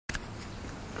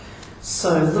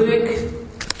So Luke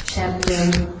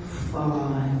chapter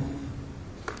 5,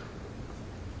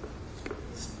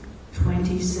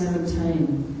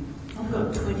 2017. I've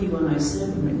got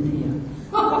 2107 written here.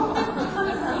 Oh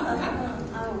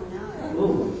no.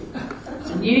 Oh, it's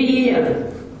a new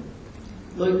year.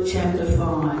 Luke chapter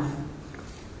 5.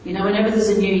 You know, whenever there's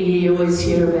a new year, you always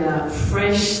hear about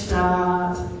fresh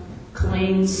start,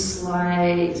 clean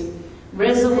slate,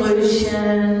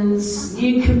 resolutions,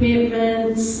 new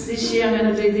commitments. This year I'm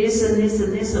going to do this and this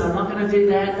and this, and I'm not going to do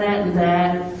that, that and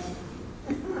that.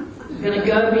 I'm going to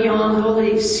go beyond all the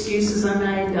excuses I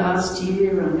made last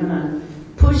year. I'm going to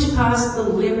push past the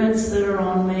limits that are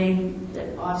on me,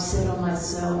 that I've set on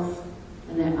myself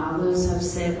and that others have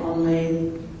set on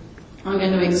me. I'm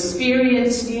going to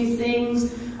experience new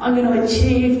things. I'm going to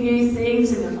achieve new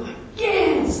things. And I'm like,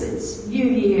 yes, it's New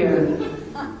Year.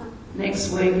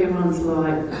 Next week, everyone's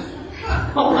like,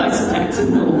 almost back to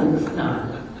normal.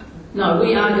 No,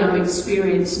 we are going to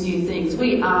experience new things.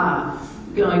 We are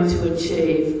going to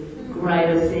achieve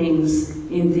greater things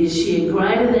in this year,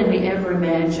 greater than we ever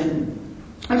imagined.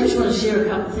 I just want to share a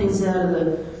couple of things out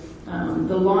of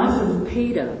the life of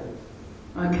Peter.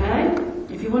 Okay?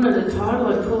 If you wanted a title,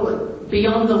 I'd call it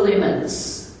Beyond the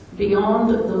Limits. Beyond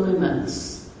the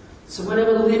Limits. So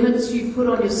whatever limits you've put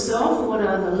on yourself, what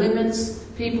are the limits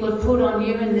people have put on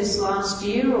you in this last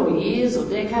year or years or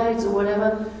decades or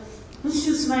whatever, let's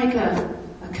just make a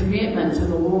commitment to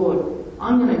the Lord.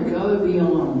 I'm going to go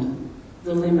beyond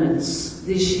the limits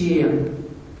this year.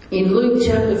 In Luke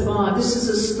chapter 5, this is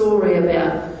a story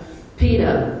about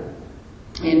Peter,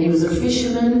 and he was a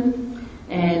fisherman,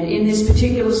 and in this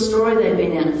particular story they'd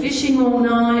been out fishing all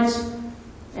night,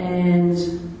 and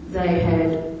they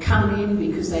had come in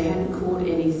because they hadn't caught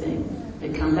anything.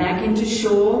 They'd come back into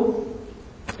shore,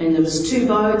 and there was two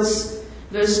boats.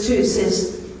 Verse 2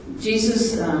 says,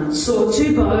 Jesus saw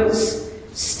two boats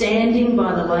standing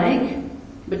by the lake,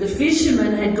 but the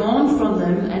fishermen had gone from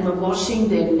them and were washing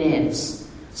their nets.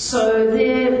 So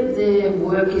their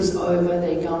work is over,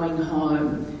 they're going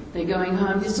home. They're going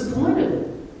home disappointed.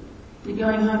 They're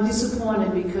going home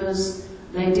disappointed because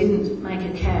they didn't make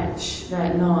a catch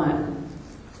that night.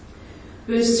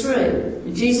 Verse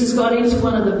 3, Jesus got into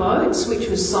one of the boats, which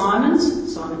was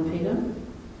Simon's, Simon Peter,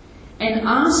 and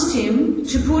asked him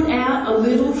to put out a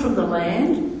little from the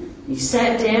land. He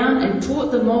sat down and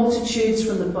taught the multitudes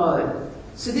from the boat.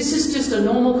 So this is just a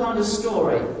normal kind of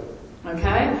story,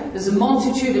 okay? There's a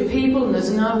multitude of people and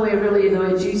there's nowhere really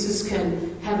where Jesus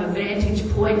can have a vantage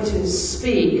point to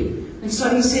speak. And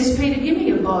so he says, Peter, give me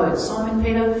your boat. Simon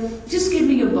Peter, just give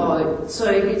me your boat.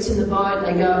 So he gets in the boat,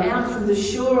 they go out from the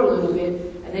shore a little bit,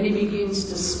 and then he begins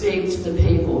to speak to the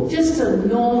people. Just a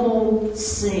normal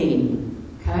scene,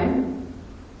 okay?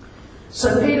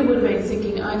 So Peter would have been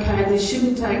thinking, okay, this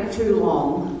shouldn't take too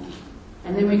long,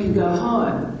 and then we can go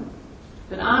home.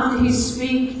 But after he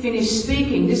finished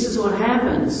speaking, this is what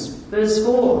happens. Verse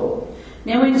 4.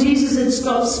 Now when Jesus had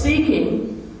stopped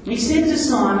speaking, he said to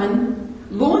Simon,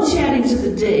 launch out into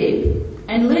the deep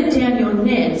and let down your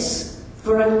nets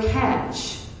for a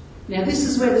catch. Now this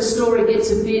is where the story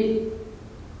gets a bit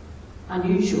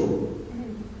unusual.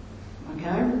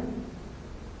 Okay?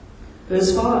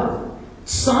 Verse 5.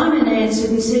 Simon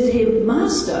answered and said to him,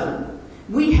 Master,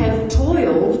 we have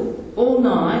toiled all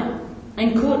night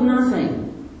and caught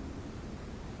nothing.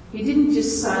 He didn't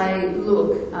just say,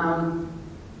 look,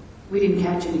 we didn't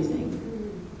catch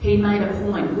anything. He made a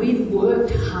point. We've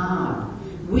worked hard.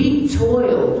 We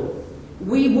toiled.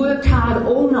 We worked hard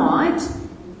all night,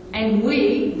 and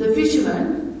we, the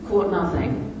fishermen, caught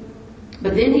nothing.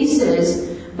 But then he says,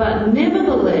 but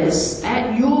nevertheless,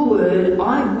 at your word,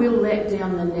 I will let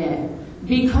down the net.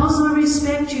 Because I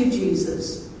respect you,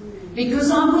 Jesus.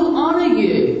 Because I will honour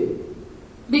you.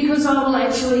 Because I will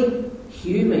actually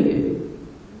humour you.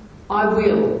 I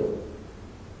will.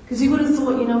 Because he would have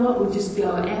thought, you know what, we'll just go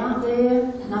out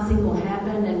there, nothing will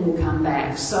happen, and we'll come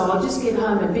back. So I'll just get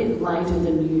home a bit later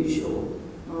than usual.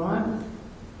 Alright?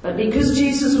 But because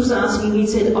Jesus was asking, he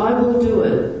said, I will do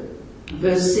it.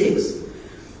 Verse 6.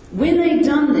 When they'd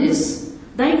done this,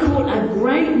 they caught a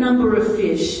great number of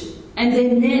fish, and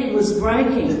their net was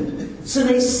breaking. So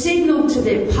they signalled to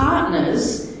their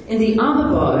partners in the other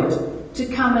boat to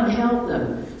come and help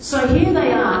them. So here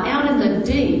they are, out in the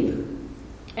deep.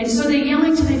 And so they're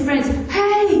yelling to their friends,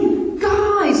 hey,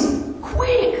 guys,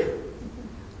 quick,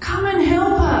 come and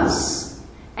help us.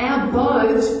 Our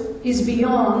boat is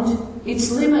beyond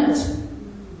its limit.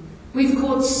 We've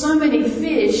caught so many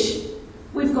fish,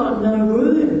 we've got no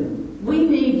room. We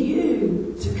need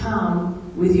you to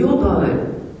come with your boat.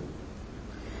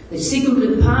 They signalled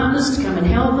to the partners to come and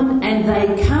help them, and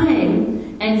they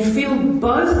came and filled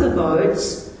both the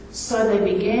boats, so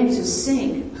they began to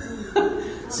sink.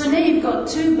 So now you've got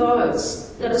two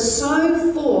boats that are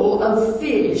so full of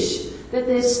fish that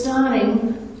they're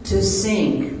starting to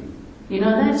sink. You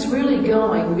know, that's really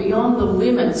going beyond the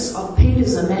limits of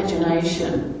Peter's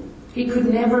imagination. He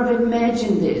could never have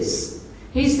imagined this.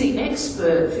 He's the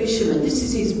expert fisherman. This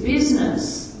is his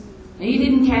business. And he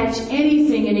didn't catch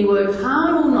anything and he worked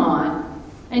hard all night.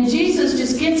 And Jesus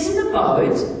just gets in the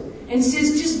boat and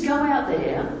says, just go out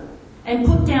there and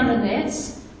put down the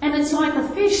nets. And it's like the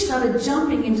fish started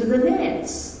jumping into the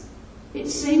nets. It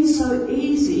seemed so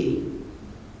easy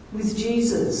with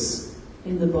Jesus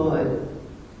in the boat.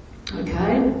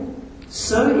 Okay?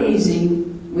 So easy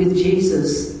with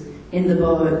Jesus in the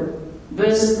boat.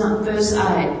 Verse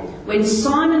 8. When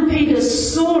Simon Peter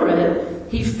saw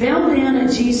it, he fell down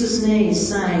at Jesus' knees,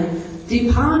 saying,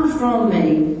 "Depart from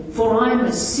me, for I am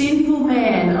a sinful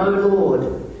man, O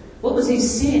Lord." What was his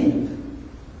sin?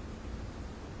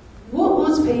 What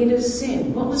was Peter's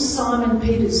sin? What was Simon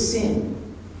Peter's sin?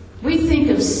 We think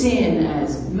of sin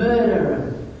as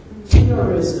murder and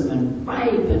terrorism and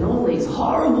rape and all these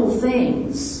horrible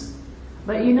things.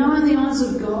 But you know, in the eyes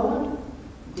of God,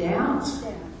 doubt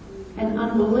and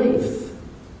unbelief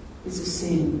is a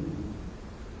sin.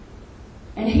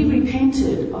 And he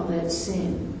repented of that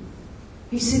sin.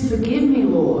 He said, "Forgive me,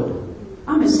 Lord.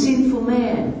 I'm a sinful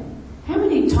man." How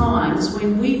many times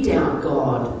when we doubt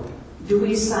God do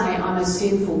we say, "I'm a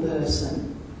sinful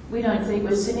person"? We don't think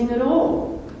we're sinning at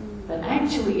all. But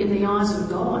actually, in the eyes of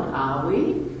God, are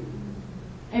we?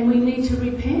 And we need to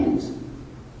repent.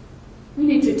 We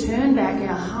need to turn back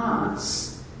our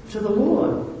hearts to the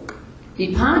Lord.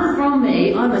 "Depart from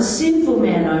me, I'm a sinful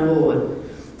man, O Lord."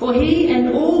 For he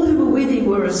and all who were with him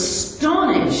were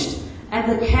astonished at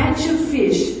the catch of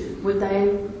fish which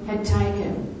they had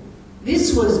taken.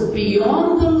 This was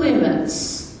beyond the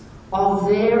limits of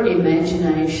their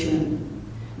imagination.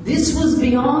 This was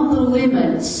beyond the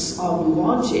limits of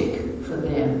logic for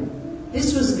them.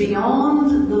 This was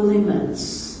beyond the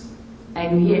limits.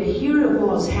 And yet here it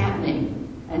was happening.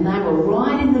 And they were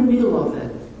right in the middle of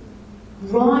it.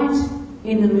 Right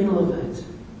in the middle of it.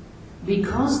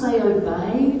 Because they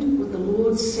obeyed what the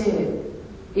Lord said.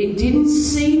 It didn't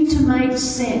seem to make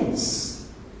sense,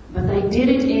 but they did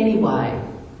it anyway.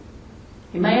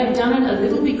 He may have done it a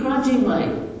little begrudgingly,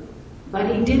 but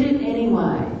he did it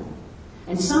anyway.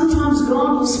 And sometimes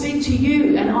God will speak to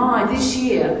you and I this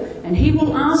year, and he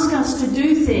will ask us to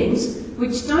do things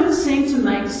which don't seem to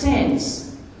make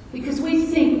sense, because we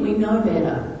think we know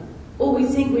better, or we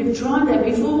think we've tried that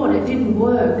before and it didn't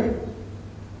work.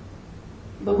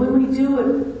 But when we do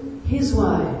it his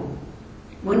way,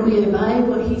 when we obey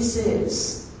what he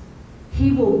says,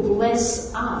 he will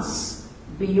bless us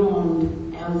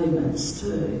beyond our limits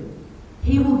too.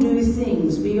 He will do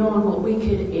things beyond what we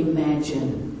could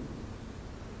imagine.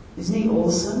 Isn't he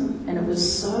awesome? And it was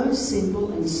so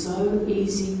simple and so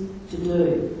easy to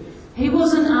do. He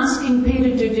wasn't asking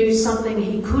Peter to do something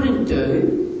he couldn't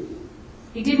do.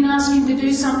 He didn't ask him to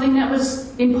do something that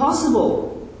was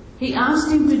impossible. He asked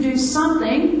him to do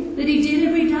something that he did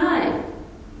every day.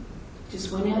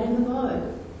 Just went out in the boat.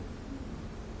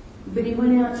 But he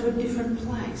went out to a different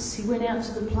place. He went out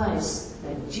to the place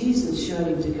that Jesus showed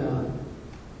him to go.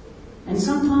 And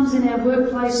sometimes in our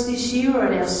workplace this year, or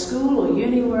at our school or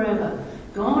uni, wherever,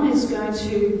 God is going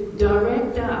to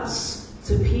direct us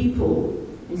to people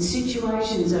in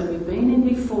situations that we've been in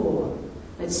before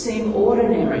that seem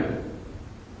ordinary.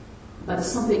 But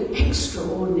something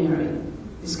extraordinary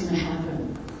is going to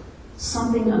happen.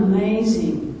 Something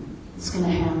amazing is going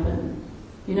to happen.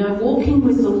 You know, walking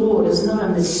with the Lord is not a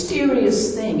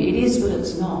mysterious thing. It is, but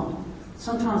it's not.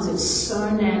 Sometimes it's so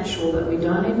natural that we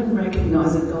don't even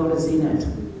recognise that God is in it.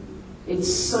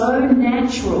 It's so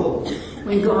natural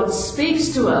when God speaks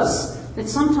to us that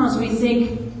sometimes we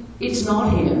think it's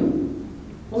not him.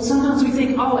 Or sometimes we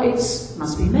think, oh, it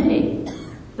must be me.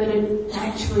 But it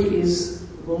actually is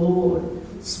the Lord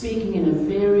speaking in a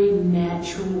very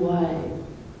natural way.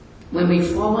 When we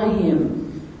follow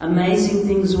him, amazing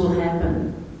things will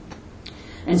happen.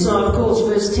 And so, of course,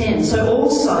 verse 10, so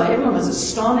also everyone was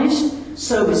astonished.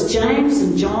 So was James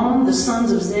and John, the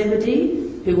sons of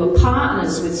Zebedee, who were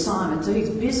partners with Simon. So his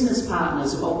business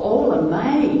partners were all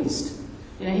amazed.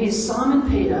 You know, here's Simon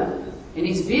Peter and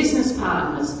his business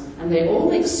partners, and they're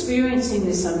all experiencing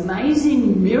this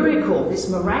amazing miracle, this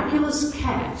miraculous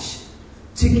catch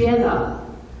together,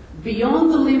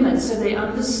 beyond the limits of their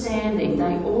understanding.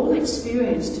 They all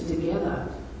experienced it together.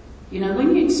 You know,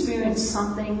 when you experience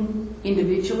something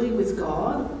individually with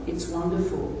God, it's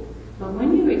wonderful. But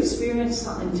when you experience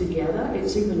something together,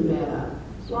 it's even better.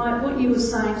 Like what you were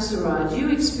saying, Siraj, you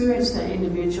experienced that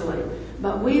individually,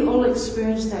 but we all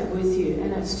experienced that with you,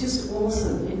 and it's just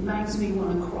awesome. It makes me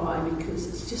want to cry because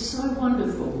it's just so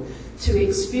wonderful to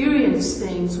experience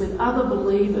things with other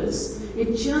believers.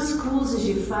 It just causes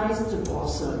your faith to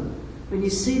blossom when you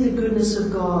see the goodness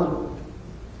of God.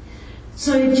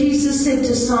 So Jesus said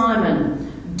to Simon,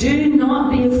 "Do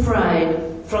not be afraid.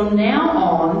 From now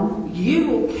on, you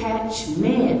will catch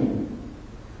men."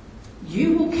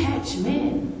 You will catch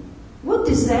men. What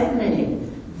does that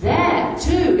mean? That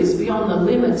too is beyond the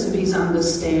limits of his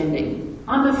understanding.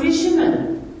 I'm a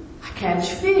fisherman. I catch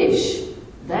fish.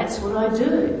 That's what I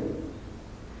do.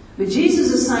 But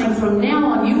Jesus is saying from now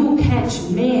on you will catch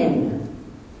men.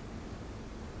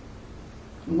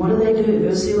 And what do?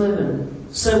 Verse 11.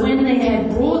 So when they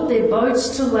had brought their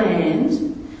boats to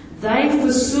land, they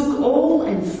forsook all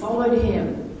and followed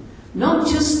him. Not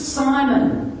just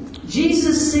Simon.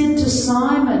 Jesus said to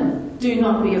Simon, "Do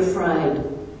not be afraid.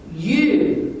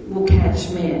 You will catch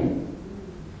men."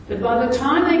 But by the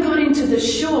time they got into the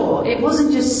shore, it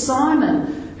wasn't just Simon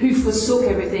who forsook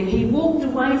everything. He walked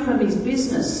away from his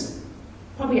business,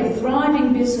 probably a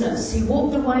thriving business. He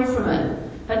walked away from it.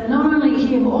 But not only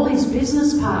him, all his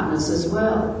business partners as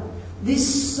well. This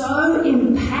so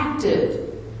impacted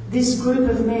this group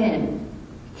of men.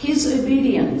 His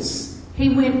obedience. He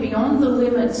went beyond the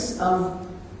limits of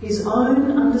his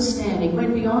own understanding,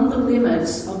 went beyond the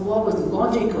limits of what was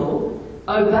logical,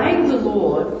 obeyed the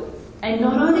Lord, and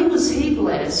not only was he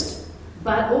blessed,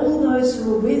 but all those who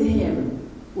were with him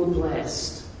were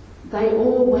blessed. They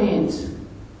all went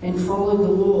and followed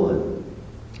the Lord.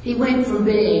 He went from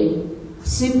being a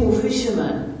simple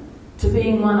fisherman to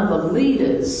being one of the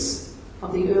leaders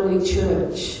of the early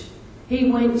church. He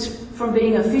went from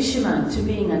being a fisherman to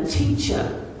being a teacher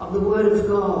of the Word of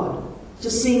God, to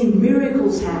seeing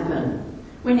miracles happen.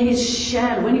 When he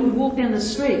would walk down the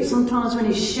street, sometimes when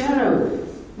his shadow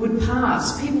would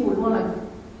pass, people would want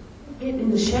to get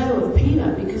in the shadow of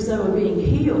Peter because they were being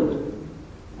healed.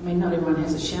 I mean, not everyone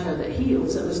has a shadow that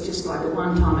heals. It was just like a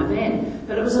one-time event.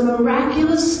 But it was a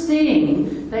miraculous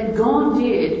thing that God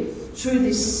did through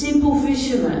this simple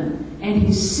fisherman and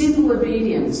his simple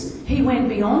obedience. He went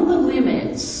beyond the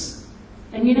limits.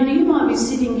 And you might be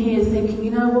sitting here thinking, you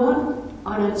know what?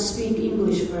 I don't speak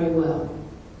English very well.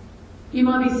 You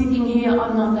might be thinking here,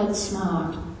 I'm not that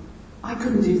smart. I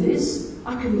couldn't do this.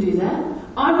 I couldn't do that.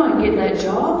 I won't get that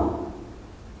job.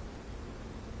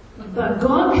 But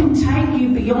God can take you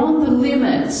beyond the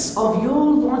limits of your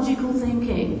logical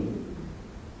thinking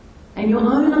and your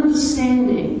own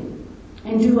understanding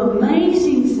and do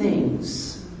amazing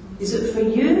things. Is it for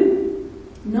you?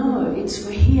 No, it's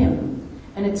for him.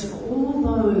 And it's for all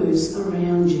those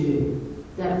around you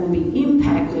that will be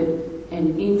impacted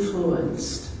and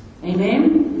influenced.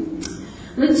 Amen?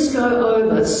 Let's go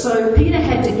over. So Peter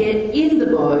had to get in the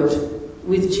boat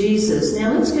with Jesus.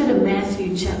 Now let's go to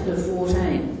Matthew chapter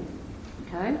 14.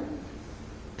 Okay?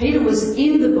 Peter was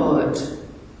in the boat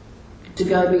to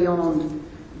go beyond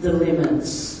the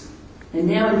limits. And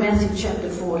now in Matthew chapter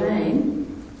 14,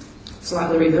 it's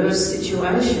like the reverse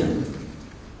situation.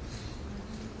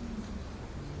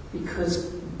 Because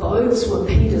boats were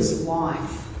Peter's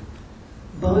life.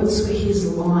 Boats were his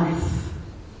life,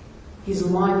 his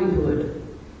livelihood.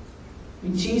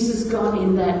 When Jesus got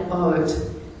in that boat,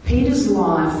 Peter's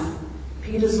life,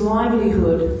 Peter's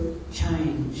livelihood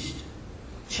changed.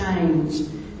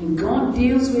 And God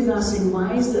deals with us in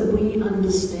ways that we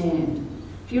understand.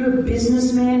 If you're a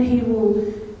businessman, he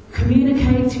will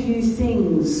communicate to you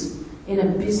things in a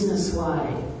business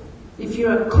way. If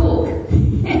you're a cook,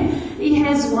 he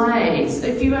has ways.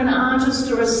 If you're an artist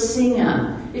or a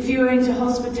singer, if you're into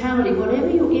hospitality, whatever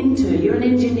you're into, you're an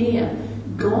engineer,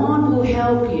 God will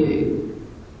help you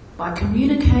by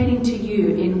communicating to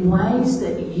you in ways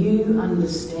that you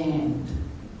understand.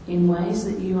 In ways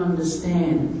that you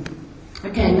understand.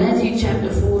 Okay, Matthew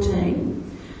chapter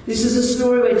 14. This is a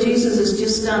story where Jesus has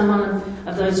just done one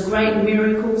of those great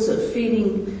miracles of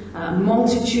feeding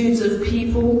multitudes of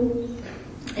people.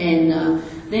 And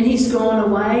then he's gone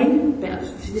away,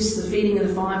 this is the feeding of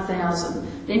the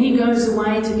 5,000. Then he goes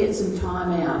away to get some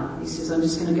time out. He says, I'm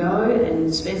just going to go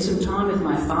and spend some time with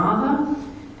my Father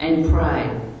and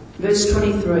pray. Verse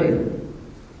 23.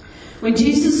 When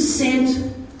Jesus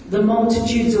sent the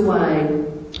multitudes away,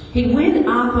 he went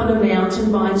up on a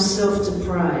mountain by himself to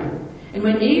pray. And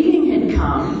when evening had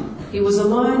come, he was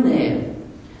alone there.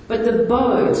 But the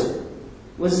boat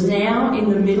was now in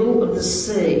the middle of the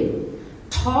sea,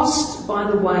 tossed by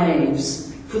the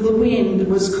waves, for the wind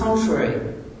was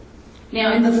contrary.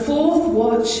 Now in the fourth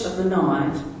watch of the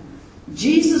night,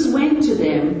 Jesus went to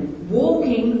them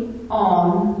walking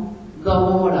on the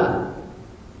water.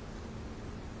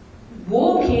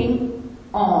 Walking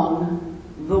on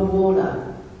the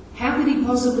water. How could he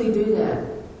possibly do that?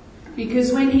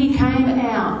 Because when he came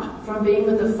out from being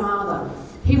with the Father,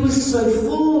 he was so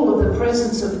full of the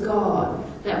presence of God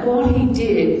that what he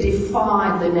did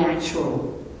defied the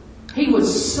natural. He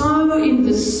was so in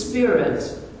the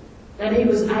Spirit that he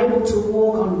was able to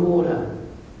walk on water.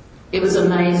 It was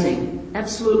amazing,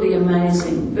 absolutely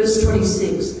amazing. Verse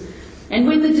 26. And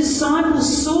when the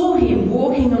disciples saw him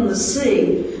walking on the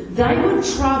sea, they were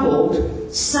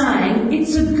troubled, saying,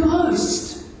 "It's a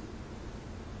ghost."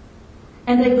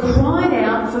 And they cried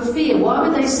out for fear. Why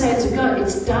would they say it's a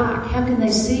ghost? It's dark. How can they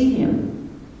see him?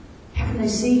 How can they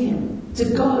see him? It's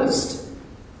a ghost.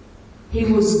 He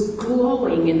was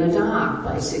glowing in the dark,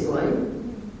 basically.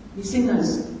 You seen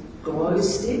those glow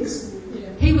sticks? Yeah.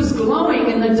 He was glowing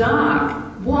in the dark.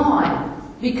 Why?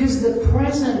 Because the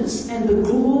presence and the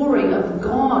glory of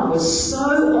God was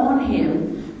so on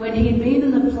him when he'd been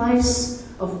in the place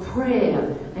of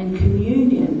prayer and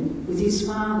communion with his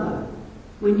Father.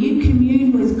 When you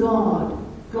commune with God,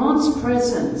 God's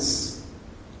presence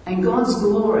and God's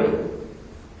glory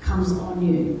comes on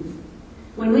you.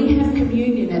 When we have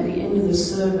communion at the end of the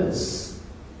service,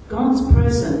 God's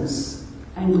presence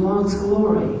and God's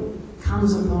glory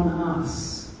comes upon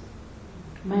us.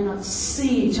 We may not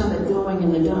see each other glowing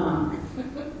in the dark,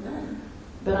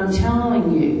 but I'm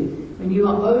telling you, when you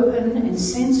are open and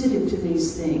sensitive to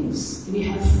these things, and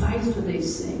you have faith for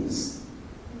these things,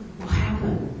 it will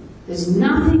happen. There's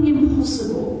nothing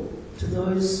impossible to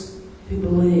those who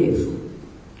believe.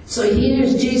 So here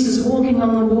is Jesus walking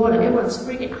on the water. Everyone's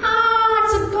freaking,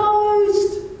 it's a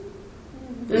ghost.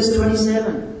 Verse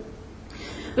 27.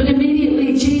 But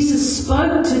immediately Jesus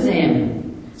spoke to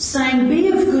them, saying, "Be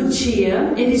of good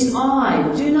cheer, it is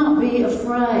I, do not be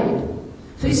afraid."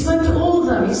 So he spoke to all of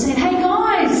them. He said, "Hey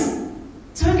guys,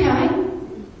 it's okay.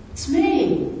 It's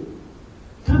me.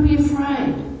 Don't be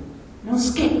afraid. No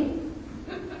skip."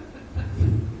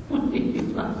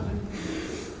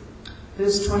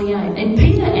 Verse 28. And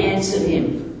Peter answered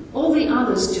him. All the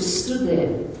others just stood there.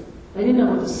 They didn't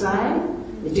know what to say.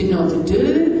 They didn't know what to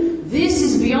do. This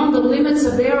is beyond the limits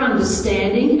of their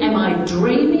understanding. Am I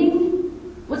dreaming?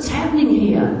 What's happening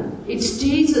here? It's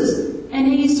Jesus, and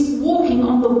he's walking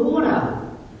on the water.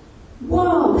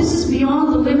 Whoa, this is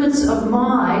beyond the limits of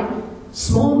my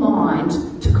small mind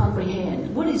to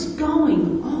comprehend. What is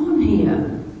going on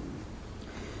here?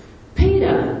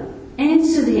 Peter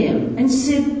answered him and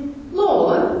said,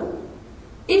 "Lord,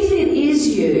 if it is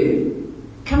you,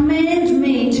 command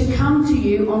me to come to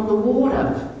you on the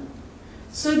water."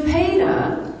 So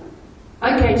Peter,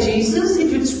 "Okay, Jesus,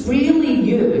 if it's really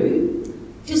you,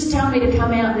 just tell me to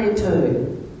come out there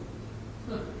too."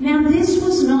 Now this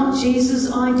was not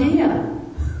Jesus' idea.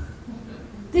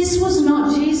 This was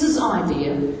not Jesus'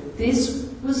 idea. This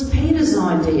was Peter's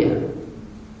idea.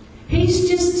 He's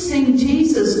just seen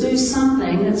Jesus do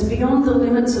something that's beyond the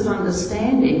limits of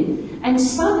understanding, and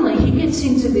suddenly he gets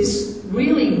into this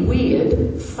really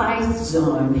weird faith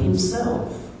zone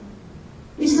himself.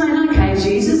 He's saying, "Okay,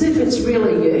 Jesus, if it's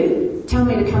really you, tell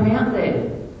me to come out there."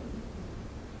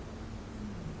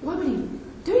 Why would he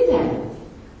do that?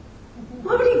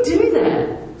 Why would he do that?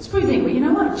 It's probably thinking, well, you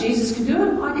know what? Jesus can do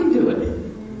it, I can do it.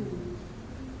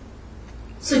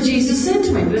 So Jesus said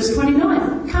to him, verse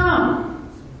 29, "Come."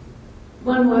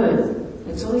 One word.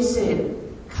 That's all he said.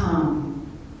 Come.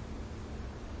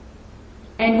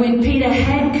 And when Peter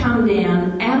had come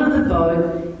down out of the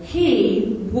boat,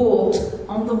 he walked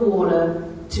on the water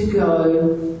to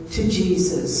go to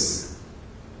Jesus.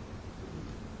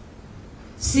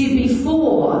 See,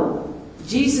 before,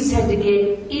 Jesus had to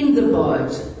get in the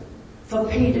boat for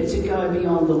Peter to go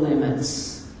beyond the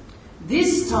limits.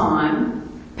 This time,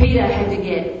 Peter had to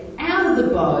get out of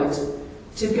the boat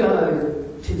to go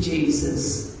to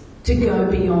Jesus, to go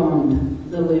beyond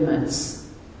the limits.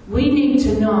 We need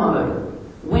to know,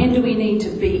 when do we need to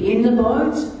be in the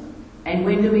boat and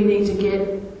when do we need to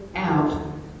get out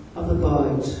of the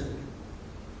boat?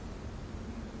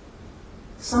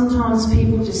 Sometimes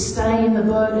people just stay in the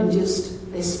boat and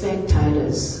they're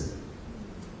spectators.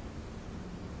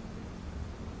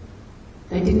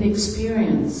 They didn't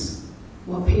experience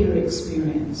what Peter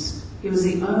experienced. He was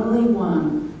the only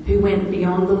one who went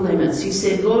beyond the limits. He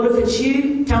said, "Lord, if it's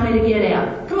you, tell me to get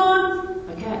out." "Come on."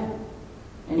 Okay.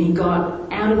 And he got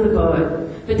out of the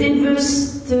boat. But then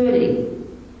verse 30.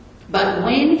 But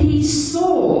when he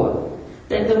saw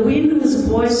that the wind was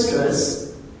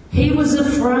boisterous, he was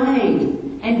afraid,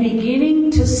 and beginning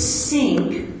to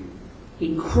sink,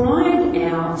 he cried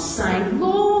out, saying,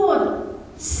 "Lord,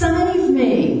 save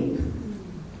me."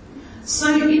 So,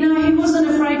 he wasn't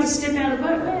afraid to step out of the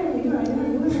boat. Hey,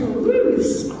 woo,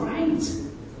 this is great.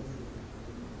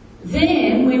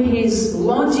 Then, when his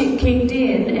logic kicked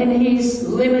in and his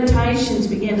limitations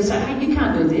began to say, hey, you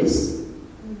can't do this.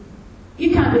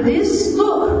 You can't do this.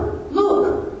 Look,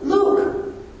 look,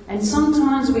 look. And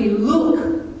sometimes we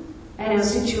look at our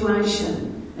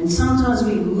situation, and sometimes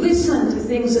we listen to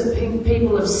things that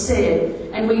people have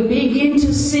said, and we begin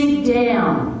to sink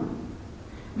down.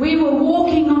 We were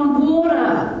walking on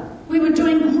water. We were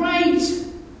doing great.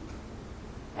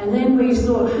 And then we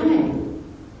thought, hey,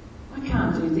 I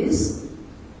can't do this.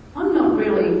 I'm not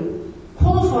really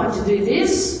qualified to do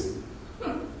this.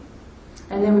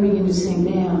 And then we begin to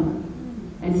sink down.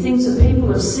 And things that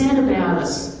people have said about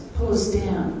us pull us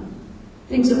down.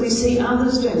 Things that we see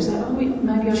others do. Say, oh,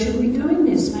 maybe I shouldn't be doing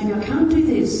this. Maybe I can't do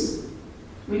this.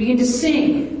 We begin to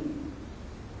sink.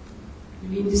 We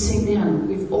begin to sink down.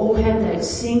 We've all had that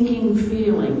sinking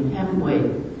feeling, haven't we?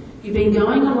 You've been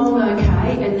going along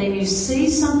okay, and then you see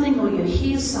something or you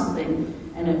hear something,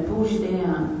 and it pulls you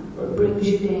down, or it brings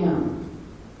you down.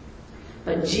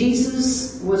 But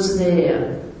Jesus was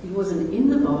there. He wasn't in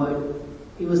the boat.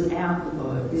 He was out the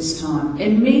boat this time.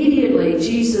 Immediately,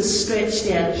 Jesus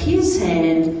stretched out his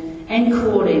hand and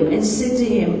caught him and said to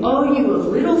him, "Oh, you of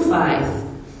little faith,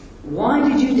 why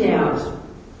did you doubt?"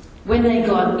 When they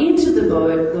got into the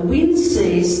boat, the wind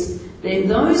ceased. Then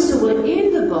those who were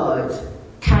in the boat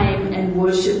came and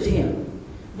worshipped him.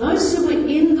 Those who were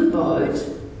in the boat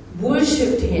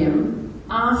worshipped him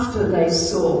after they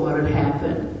saw what had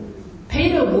happened.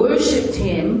 Peter worshipped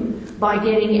him by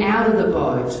getting out of the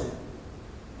boat.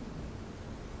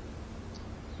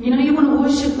 You want to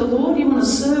worship the Lord? You want to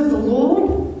serve the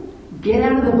Lord? Get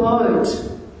out of the boat.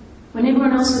 When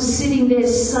everyone else is sitting there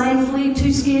safely,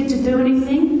 too scared to do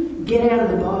anything, get out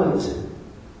of the boat.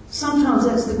 Sometimes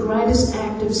that's the greatest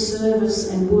act of service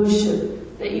and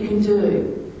worship that you can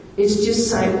do. It's just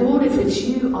say, Lord, if it's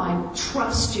you, I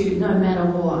trust you no matter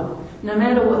what. No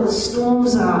matter what the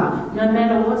storms are, no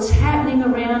matter what's happening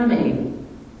around me,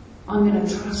 I'm going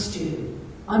to trust you.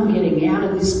 I'm getting out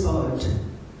of this boat.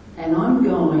 And I'm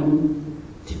going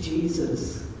to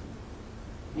Jesus.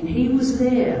 And he was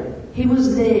there. He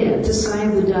was there to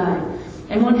save the day.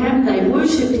 And what happened? They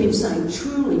worshipped him saying,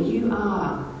 truly, you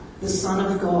are the Son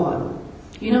of God.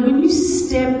 When you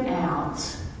step out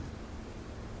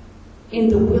in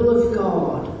the will of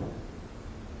God,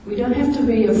 we don't have to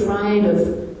be afraid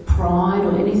of pride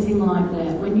or anything like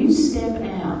that. When you step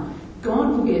out,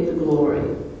 God will get the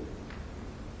glory.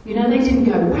 They didn't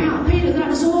go, wow, Peter, that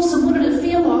was awesome. What did it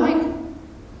feel like?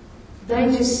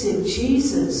 They just said,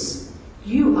 Jesus,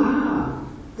 you are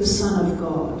the Son of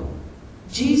God.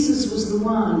 Jesus was the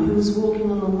one who was walking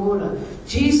on the water.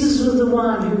 Jesus was the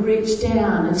one who reached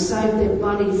down and saved their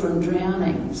buddy from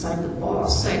drowning. Saved the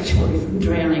boss, actually, from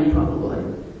drowning, probably.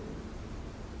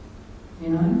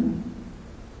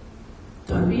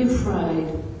 Don't be afraid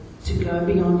to go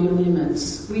beyond your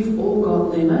limits. We've all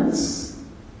got limits.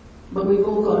 But we've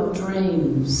all got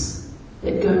dreams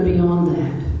that go beyond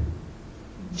that.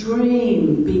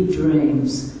 Dream big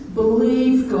dreams.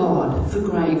 Believe God for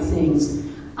great things.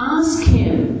 Ask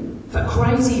him for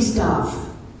crazy stuff,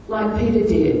 like Peter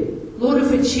did. Lord,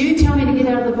 if it's you, tell me to get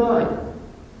out of the boat.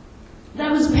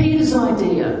 That was Peter's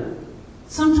idea.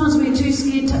 Sometimes we're too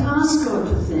scared to ask God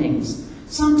for things.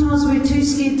 Sometimes we're too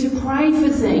scared to pray for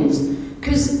things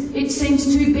because it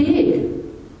seems too big.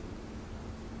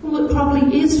 Well, it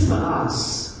probably is for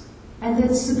us, and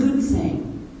that's the good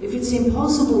thing. If it's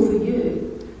impossible for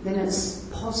you, then it's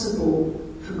possible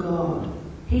for God.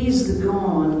 He is the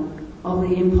God of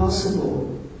the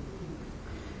impossible.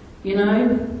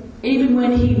 Even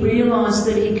when he realised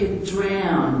that he could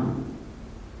drown,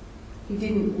 he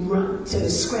didn't run, so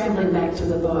scrambling back to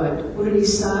the boat. What did he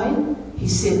say? He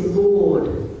said,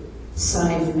 Lord,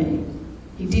 save me.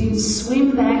 He didn't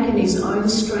swim back in his own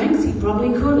strength. He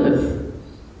probably could have.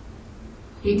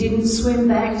 He didn't swim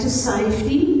back to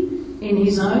safety in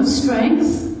his own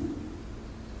strength.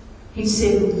 He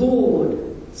said,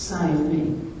 Lord, save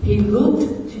me. He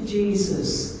looked to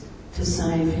Jesus to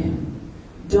save him.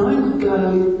 Don't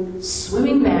go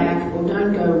swimming back or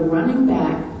don't go running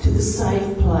back to the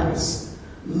safe place.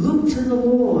 Look to the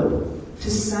Lord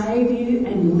to save you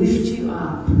and lift you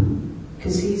up,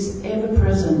 because he's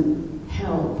ever-present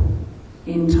help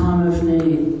in time of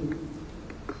need.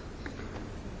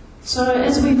 So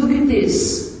as we look at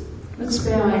this, let's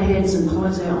bow our heads and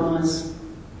close our eyes.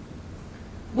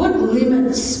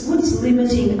 What's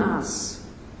limiting us?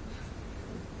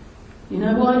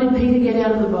 Why did Peter get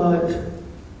out of the boat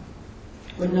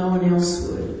when no one else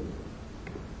would?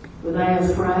 Were they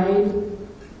afraid?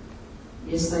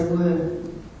 Yes, they were.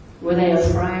 Were they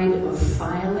afraid of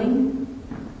failing?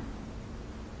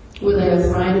 Were they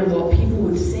afraid of what people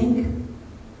would think?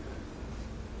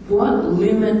 What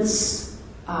limits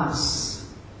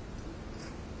us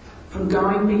from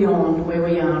going beyond where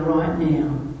we are right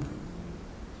now?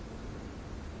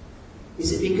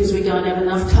 Is it because we don't have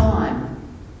enough time?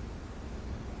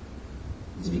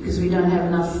 Is it because we don't have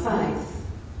enough faith?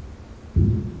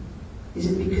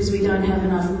 Is it because we don't have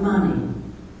enough money?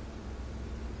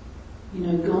 You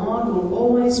know, God will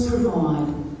always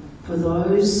provide for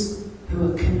those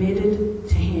who are committed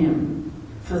to Him,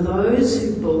 for those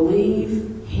who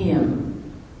believe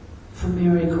Him, for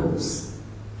miracles.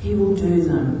 He will do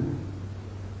them.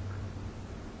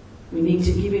 We need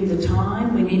to give Him the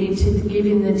time, we need to give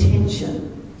Him the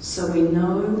attention, so we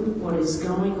know what is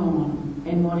going on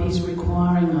and what He's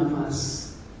requiring of us.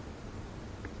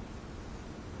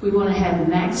 We want to have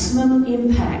maximum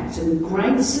impact and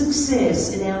great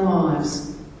success in our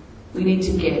lives. We need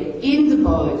to get in the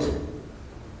boat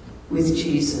with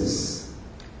Jesus.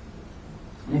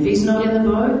 And if He's not in the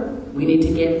boat, we need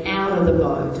to get out of the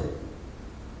boat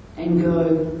and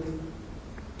go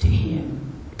to Him.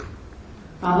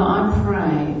 Father, I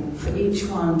pray for each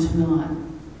one tonight,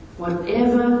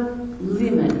 whatever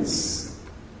limits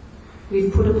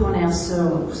we've put upon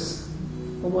ourselves,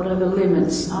 or whatever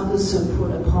limits others have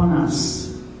put upon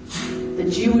us,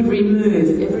 that You would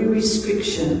remove every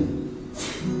restriction,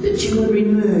 that You would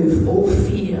remove all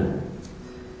fear.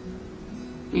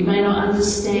 We may not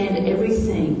understand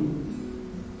everything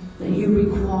that You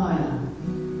require,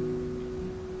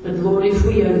 but Lord, if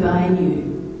we obey You,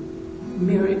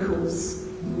 miracles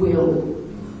will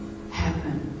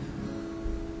happen.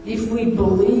 If we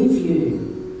believe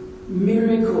You,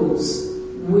 miracles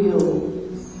will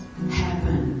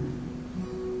happen.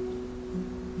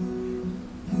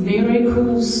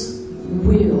 Miracles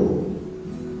will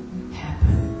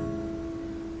happen.